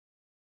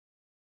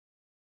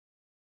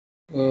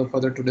for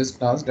the today's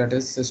class, that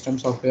is system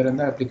software and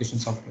the application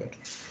software,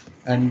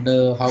 and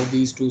how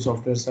these two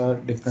softwares are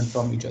different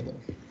from each other.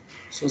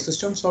 So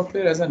system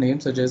software, as a name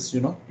suggests,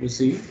 you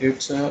see,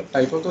 it's a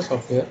type of the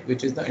software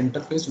which is the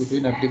interface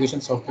between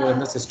application software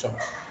and the system.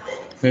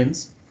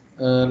 Means,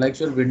 like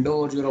your window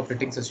or your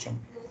operating system.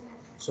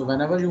 So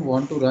whenever you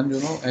want to run,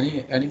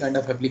 any kind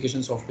of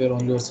application software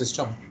on your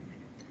system,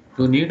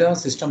 you need a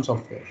system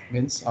software.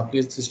 Means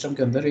आपके system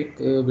के अंदर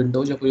एक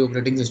Windows या कोई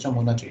operating system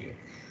होना चाहिए,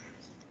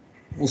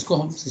 उसको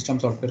हम सिस्टम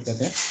सॉफ्टवेयर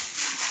कहते हैं.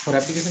 For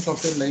application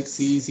software like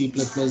C, C++,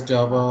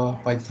 Java,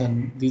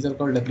 Python, these are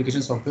called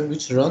application software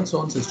which runs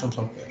on system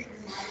software.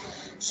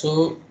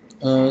 So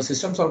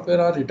system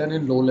software are written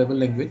in low level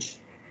language,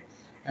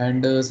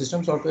 and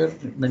system software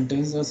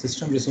maintains the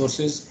system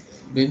resources.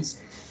 Means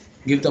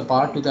give the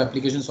part to the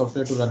application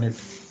software to run it.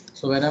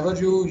 So whenever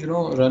you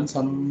run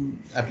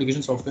some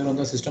application software on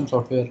the system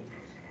software,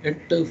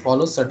 it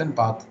follows certain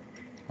path.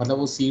 मतलब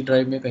वो C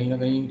drive में कहीं ना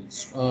कहीं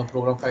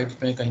program files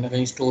में कहीं ना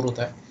कहीं स्टोर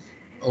होता है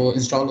और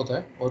इंस्टॉल होता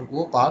है, और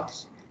वो पाथ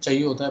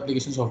चाहिए होता है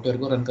एप्लीकेशन सॉफ्टवेयर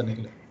को रन करने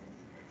के लिए.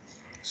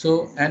 So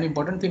an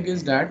important thing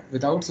is that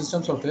without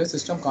system software,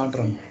 system can't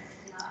run.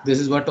 This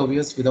is what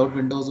obvious. Without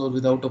Windows or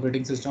without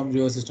operating system,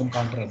 your system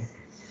can't run.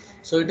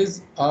 So it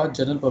is a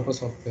general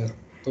purpose software.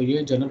 तो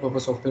ये general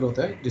purpose software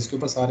होता है जिसके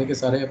ऊपर सारे के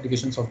सारे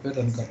application software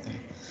run करते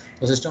हैं.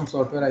 तो system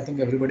software, I think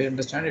everybody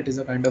understand, it is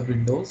a kind of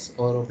Windows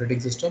और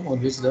operating system on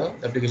which the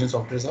application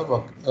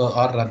software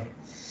are run.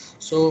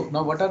 So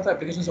now what are the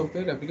application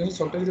software? Application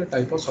software is a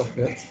type of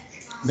software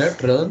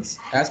that runs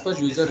as per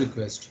user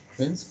request.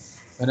 Means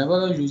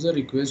whenever a user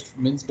request,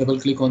 means double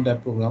click on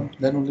that program,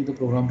 then only the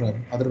program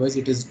run. Otherwise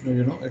it is,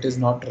 it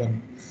is not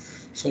run.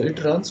 So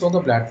it runs on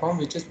the platform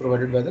which is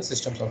provided by the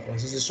system software.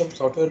 So system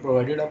software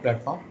provided a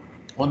platform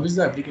on which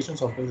the application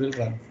software will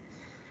run.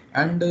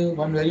 And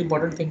one very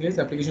important thing is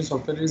application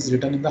software is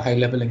written in the high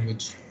level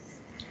language,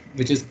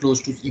 which is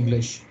close to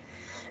English.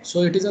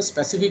 So it is a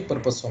specific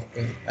purpose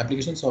software.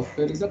 Application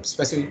software is a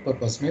specific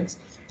purpose. Means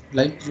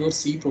like your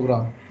C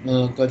program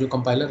का जो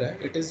compiler है,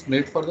 it is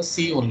made for the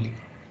C only.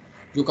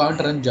 You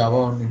can't run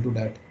Java on into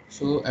that.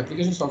 So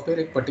application software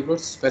एक particular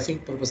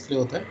specific purpose के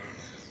लिए होता है.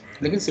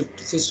 लेकिन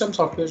system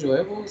software जो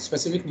है वो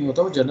स्पेसिफिक नहीं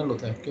होता, वो जनरल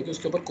होता है, क्योंकि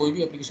उसके ऊपर कोई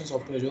भी एप्लीकेशन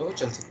सॉफ्टवेयर जो है वो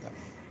चल सकता है.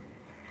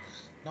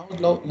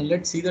 Now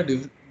let's see the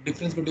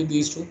difference between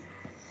these two.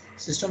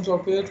 System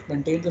software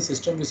maintain the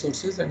system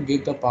resources and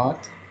give the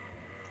path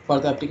for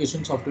the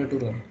application software to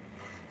run.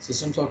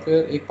 System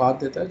software एक पाथ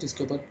देता है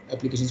जिसके ऊपर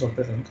एप्लीकेशन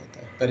सॉफ्टवेयर रन करता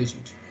है, पहली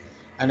चीज़.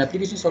 And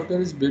application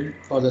software is build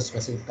for the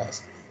specific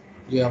task.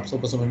 ये आप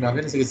सबको समझ में आ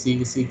गया, जैसे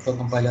कि सी का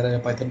कंपाइलर है या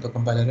पाइथन का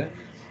कंपाइलर है,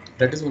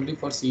 दैट इज़ ओनली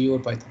फॉर सी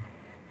और Python.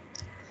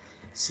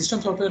 System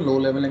software low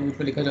level language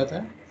में लिखा जाता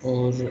है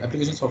और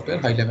application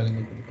software high level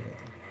language में लिखा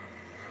जाता है.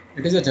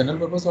 It is a general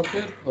purpose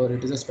software और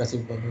it is a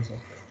specific purpose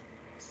software.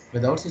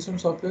 Without system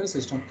software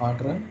system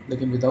can't run,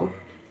 लेकिन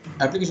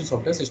without application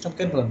software system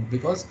can run.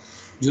 Because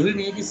जरूरी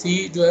नहीं है कि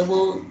सी जो है वो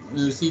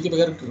सी के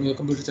बगैर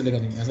कंप्यूटर चलेगा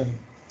नहीं, ऐसा नहीं.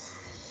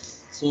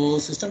 So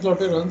system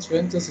software runs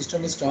when the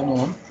system is turn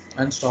on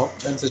and stop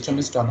when system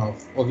is turn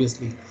off.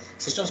 Obviously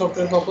system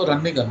software को आपको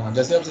रन नहीं करना,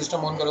 जैसे आप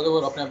सिस्टम ऑन करोगे वो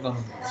अपने आप रन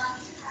होगा.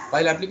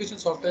 फाइल एप्लीकेशन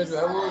सॉफ्टवेयर जो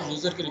है वो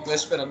यूज़र की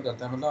रिक्वेस्ट पे रन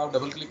करता है, मतलब आप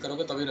डबल क्लिक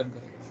करोगे तभी रन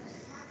करेगा.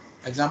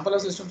 एग्जाम्पल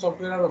ऑफ सिस्टम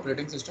सॉफ्टवेयर और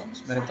ऑपरेटिंग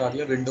सिस्टम्स, मैंने बता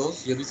दिया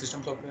विंडोज़ ये भी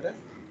सिस्टम सॉफ्टवेयर है.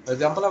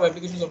 Example of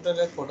application software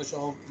like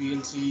Photoshop,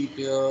 VLC,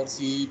 player,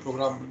 C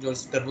program, जो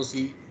turbo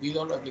C, these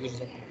all application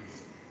software.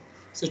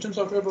 System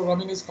software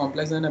programming is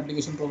complex and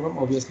application program.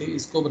 Obviously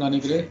इसको बनाने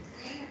के लिए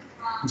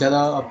ज़्यादा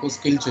आपको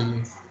स्किल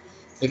चाहिए,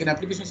 लेकिन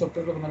एप्लीकेशन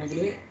सॉफ्टवेयर को बनाने के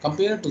लिए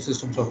compare to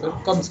system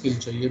software come skill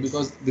चाहिए,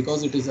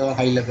 because it is a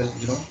high level,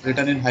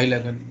 written in high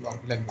level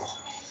language.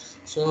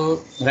 So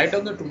write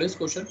down the today's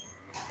question,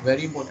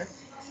 very important.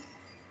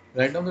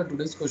 Write down the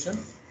today's question.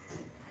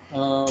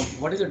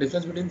 What is the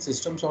difference between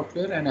system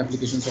software and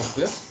application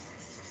software?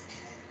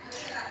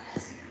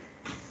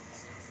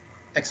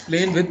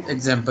 Explain with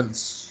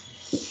examples.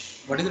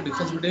 What is the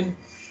difference between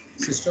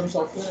system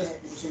software and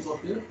application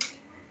software?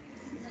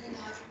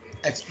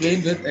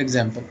 Explain with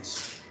examples.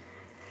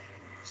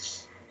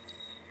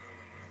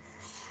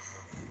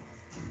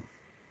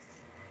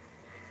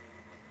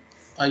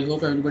 I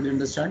hope everybody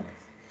understand.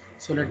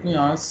 So let me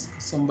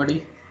ask somebody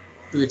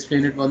to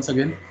explain it once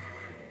again.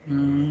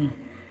 Mm,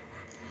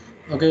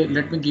 okay,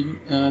 let me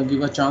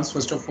give a chance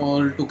first of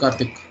all to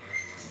Karthik.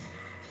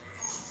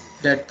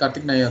 That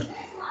Karthik Nair.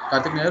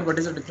 Karthik Nair, what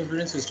is the difference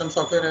between system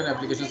software and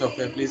application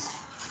software, please?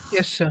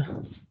 Yes, sir.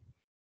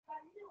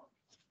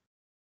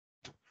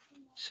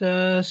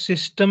 Sir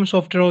system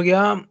software हो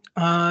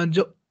गया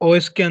जो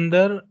OS के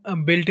अंदर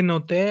built in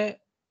होते हैं.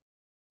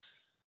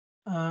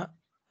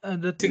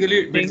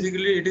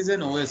 Basically, it is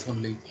an OS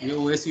only. ये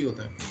OS ही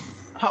होता है.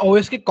 हाँ,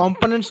 ओएस के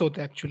कंपोनेंट्स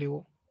होते हैं एक्चुअली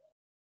वो.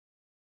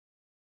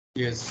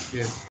 Yes,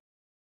 yes.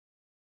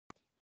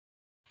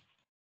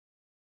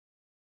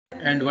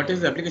 And what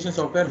is application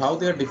software? How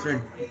they are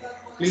different?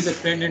 Please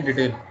explain in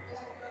detail.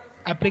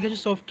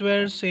 Application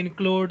softwares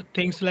include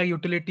things like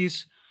utilities.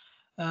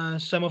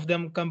 Some of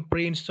them come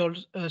pre-installed.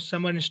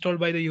 Some are installed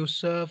by the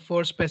user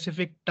for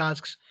specific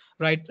tasks,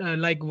 right?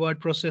 Like word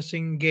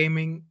processing,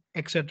 gaming,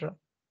 etc.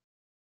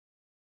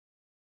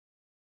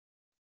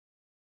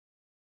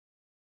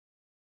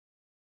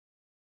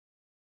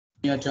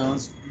 Give me a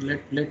chance.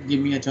 Let give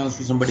me a chance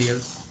to somebody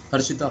else.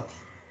 Harshita.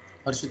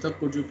 Harshita,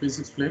 could you please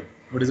explain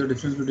what is the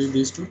difference between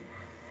these two?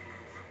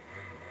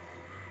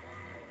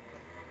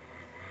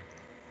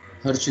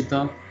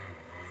 Harshita.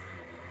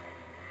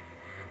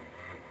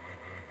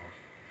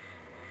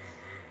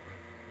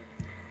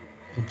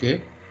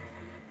 Okay.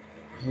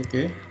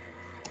 Okay.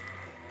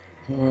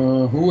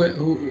 Who?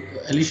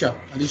 Alicia.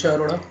 Alicia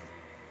Arora.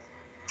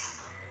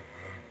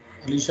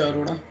 Alicia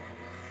Arora.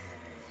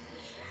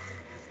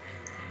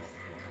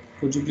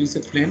 Could you please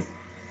explain?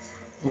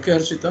 Okay,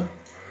 Harshita.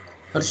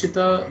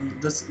 Harshita,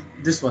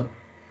 this one.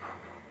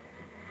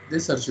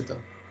 This Harshita.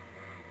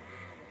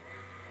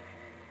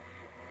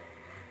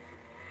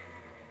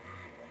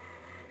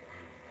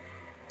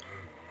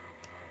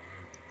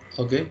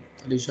 Okay.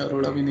 Alicia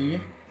Arora भी नहीं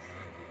है.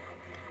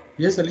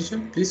 Yes, Alicia.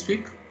 Please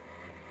speak.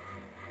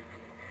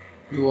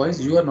 Your voice.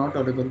 You are not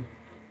audible.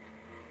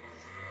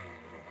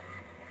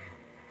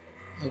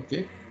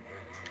 Okay.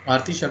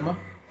 Aarti Sharma.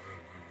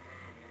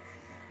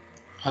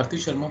 Aarti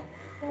Sharma.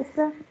 Yes,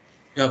 sir.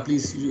 Yeah,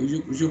 please.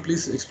 You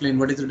please explain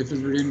what is the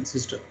difference between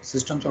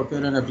system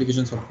software and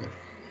application software.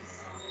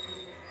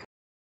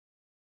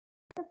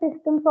 The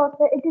system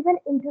software, it is an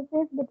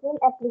interface between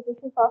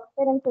application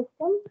software and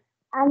system.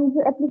 And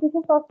the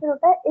application software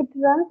होता है, it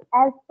runs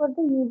as per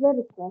the user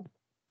request.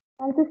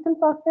 And system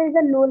software is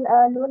a low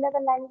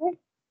level language.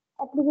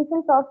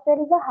 Application software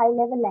is a high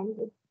level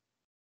language.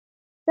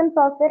 System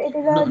software, it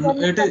is a No, no,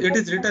 general purpose.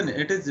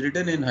 it is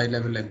written in high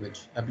level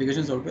language.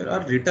 Application software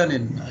are written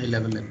in high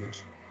level language,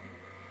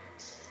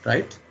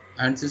 right?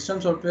 And system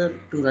software,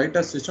 to write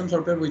a system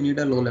software, we need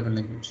a low level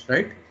language,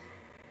 right?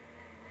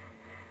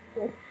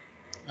 Yes.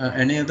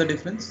 Any other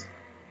difference?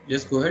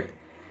 Yes, go ahead.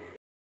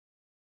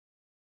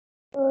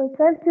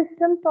 Sir,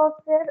 system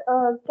software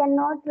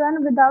cannot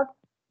run without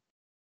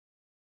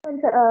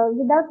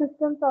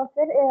system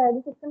software.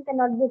 The system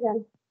cannot be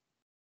run.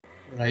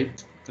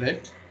 Right,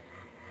 correct.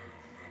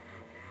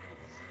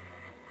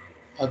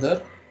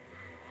 Other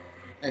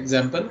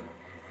example?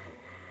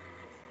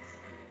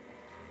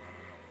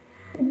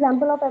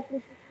 Example of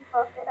application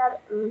software are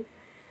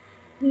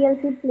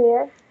VLC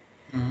player,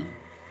 Mm-hmm.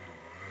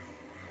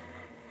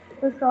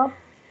 Photoshop.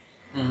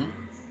 Mm-hmm.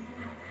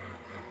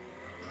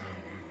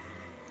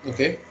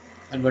 Okay.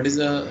 And what is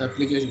the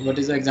application? What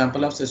is the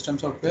example of system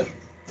software?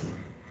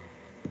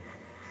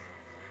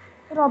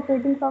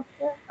 Operating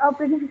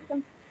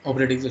system.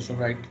 Operating system,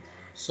 right?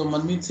 So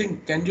Manmeet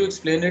Singh, can you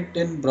explain it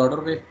in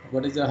broader way?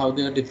 What is the, how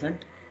they are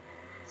different?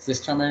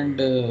 System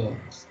and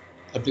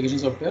application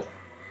software.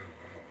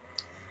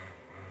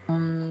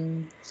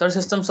 Sir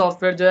system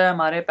software जो है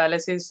हमारे पहले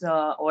से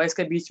OS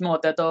के बीच में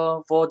होता है,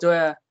 तो वो जो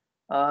है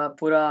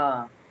पूरा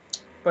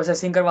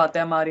प्रोसेसिंग करवाते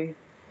हैं हमारी,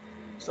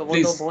 तो वो तो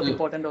Please, बहुत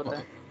इंपॉर्टेंट होता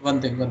है.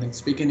 one thing.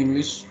 Speak in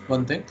English.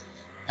 One thing,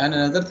 and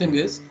another thing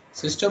is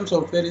system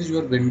software is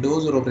your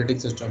Windows or operating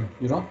system.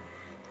 You know,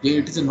 yeah,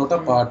 it is not a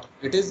part.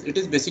 It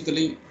is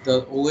basically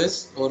the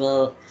OS or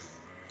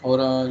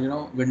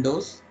a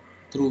Windows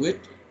through which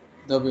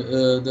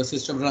the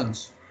system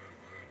runs,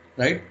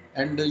 right?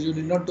 And you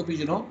need not to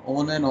be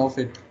on and off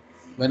it.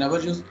 Whenever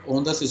you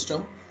own the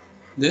system,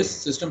 this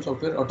system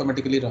software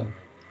automatically run.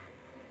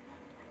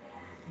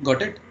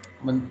 Got it?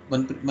 Yes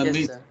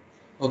Manmeet. Sir.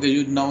 Okay,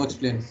 you now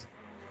explain. Yes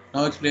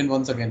Now explain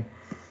once again.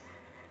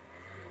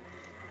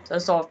 Sir,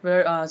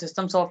 software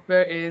system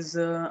software is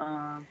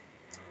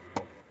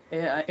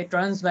it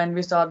runs when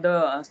we start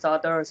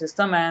our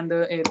system, and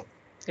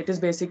it is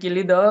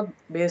basically the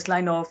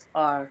baseline of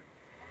our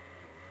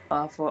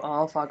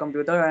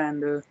computer,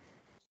 and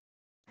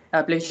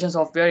application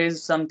software is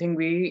uh,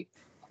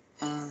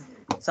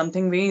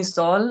 something we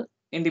install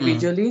Mm.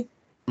 individually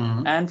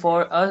Mm. and for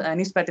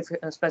any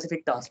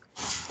specific task.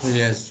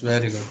 Yes,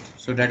 very good.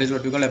 So that is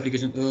what we call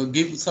application.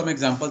 Give some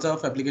examples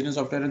of application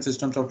software and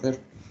system software.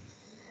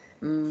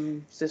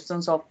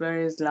 System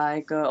software is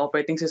like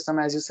operating system,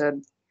 as you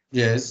said,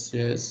 Yes,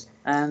 yes.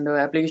 and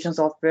application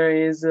software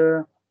is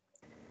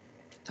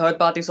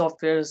third-party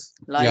softwares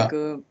Yeah, like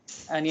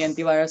any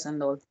antivirus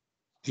and all.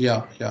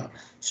 yeah, yeah.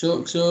 So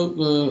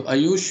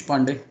Ayush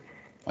Pandey.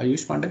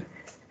 Ayush Pandey.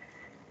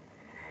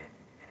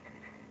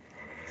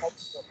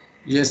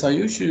 Yes,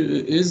 Ayush,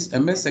 is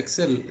MS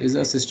Excel is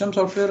a system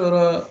software or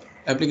a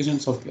application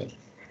software?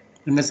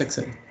 MS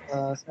Excel.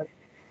 Sir,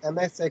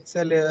 MS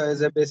Excel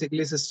is a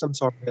basically system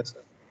software,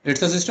 sir.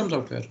 It's a system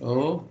software.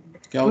 Oh,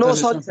 क्या होता है No,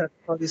 sorry, system?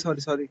 sir.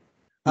 Sorry.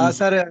 Hmm.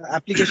 Sir,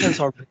 application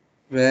software.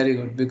 Very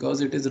good,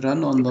 because it is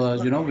run on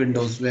the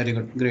Windows. Very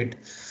good, great.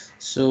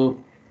 So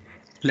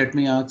let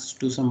me ask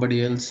to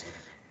somebody else.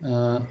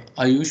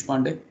 Ayush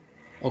Pandey.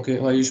 Okay,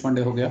 Ayush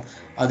Pandey हो गया.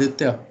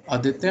 Aditya.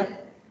 Aditya.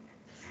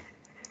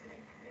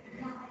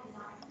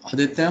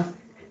 Aditya.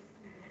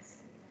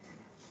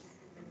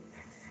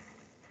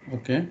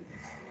 Okay.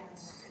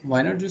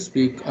 Why not you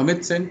speak?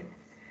 Amit Singh.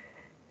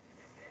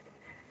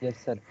 Yes,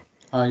 sir.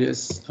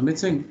 Yes, Amit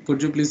Singh,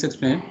 could you please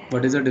explain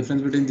what is the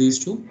difference between these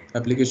two,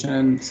 application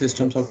and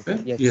system Yes, software?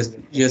 yes, Yes, yes.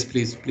 yes,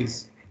 please,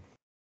 please.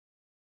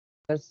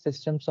 The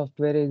system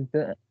software is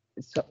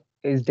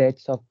that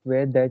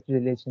software that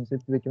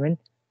relationship between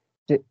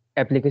the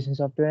application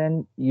software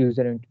and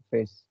user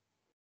interface.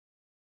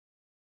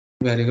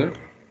 Very good.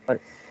 Or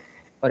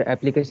or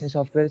application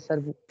software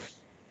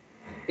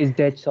is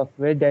that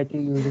software that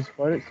you uses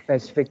for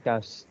specific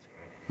tasks.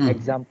 Hmm.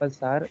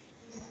 Examples are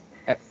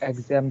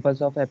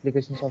examples of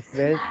application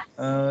software: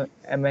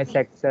 MS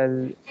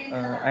Excel,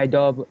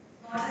 Adobe,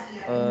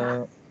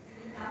 uh,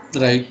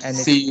 Right. and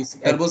C,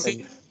 Turbo Excel.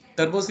 C.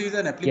 Turbo C is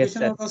an Yes,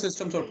 application sir. or a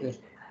system software?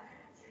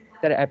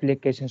 Sir,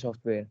 application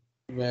software.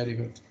 Very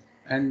good.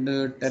 And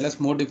tell us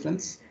more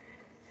difference.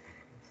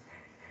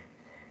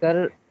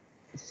 Sir,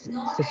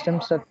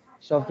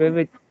 software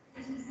which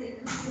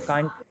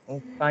can't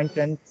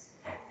run.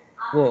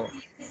 Whoa,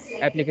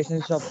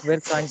 application software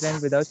can't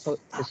run without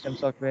system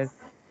software.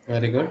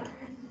 Very good.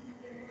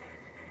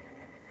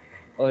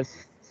 Or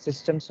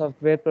system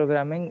software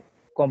programming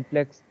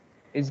complex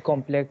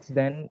complex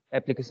than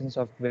application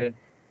software.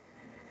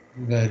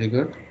 Very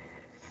good.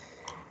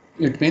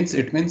 It means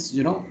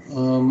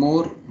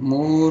more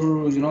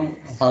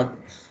hard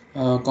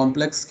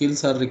complex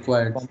skills are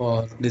required Com-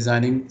 for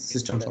designing yes,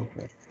 system sir.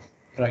 software.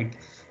 Right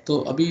तो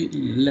अभी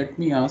let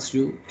me ask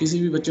you किसी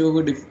भी बच्चे को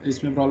कोई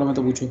इसमें problem है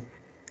तो पूछो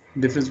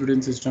difference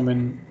between system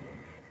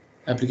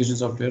and application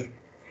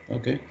software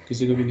okay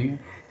किसी को भी नहीं है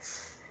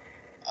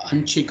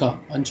अंशिका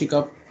अंशिका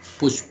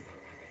पुष्प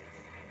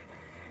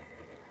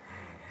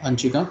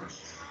अंशिका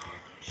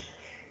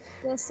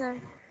Yes, sir.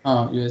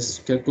 हाँ yes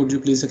could you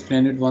please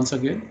explain it once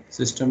again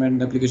system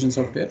and application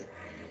software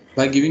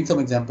by giving some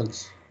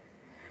examples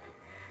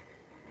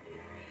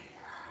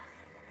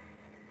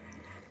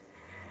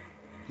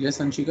yes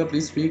Anshika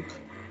please speak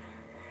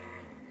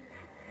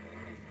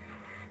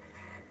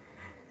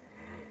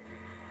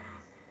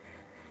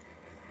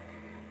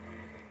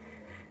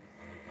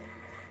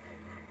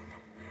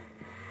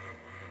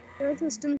The system